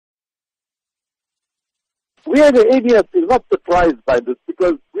We as the ADF is not surprised by this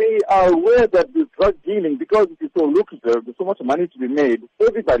because we are aware that this drug dealing, because it is so lucrative, there's so much money to be made,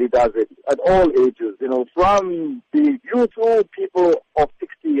 everybody does it at all ages, from the youth to people of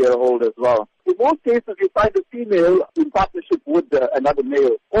 60-year-old as well. In most cases, you find a female in partnership with another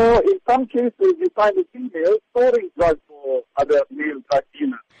male. Or in some cases, you find a female storing drugs for other male drug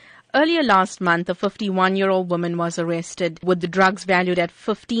dealers. Earlier last month, a 51-year-old woman was arrested with the drugs valued at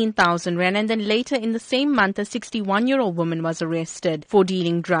 15,000 rand, and then later in the same month, a 61-year-old woman was arrested for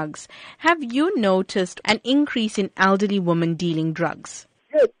dealing drugs. Have you noticed an increase in elderly women dealing drugs?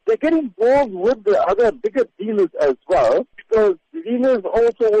 Yes, they get involved with the other bigger dealers as well, because the dealers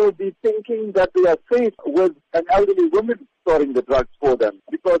also will be thinking that they are safe with an elderly woman storing the drugs for them,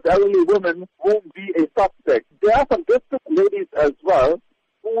 because elderly women won't be a suspect. There are some desperate ladies as well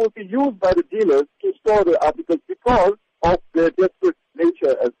who will be used by the dealers to store the articles because of their desperate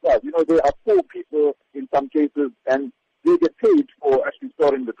nature as well. They are poor people in some cases and they get paid for actually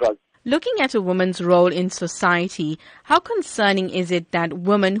storing the drugs. Looking at a woman's role in society, how concerning is it that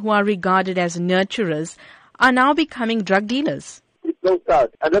women who are regarded as nurturers are now becoming drug dealers? It's so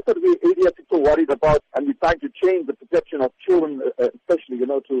sad. And that's what we ADF are so worried about, and we're trying to change the perception of children, especially,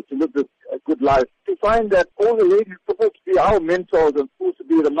 to live this good life. To find that all the ladies are supposed to be our mentors and supposed to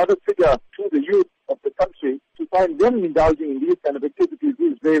be the mother figure to the youth of the country, to find them indulging in these kind of activities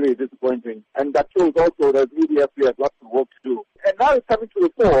is very, very disappointing. And that shows also that ADF, we have lots of work to do. And now it's coming to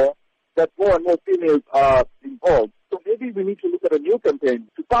the fore that more and more females are involved. So maybe we need to look at a new campaign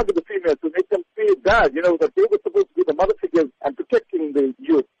to target the females, to make them feel bad, that they were supposed to be the mother figures and protecting the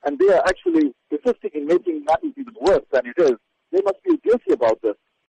youth, and they are actually assisting in making matters even worse than it is. They must feel guilty about this.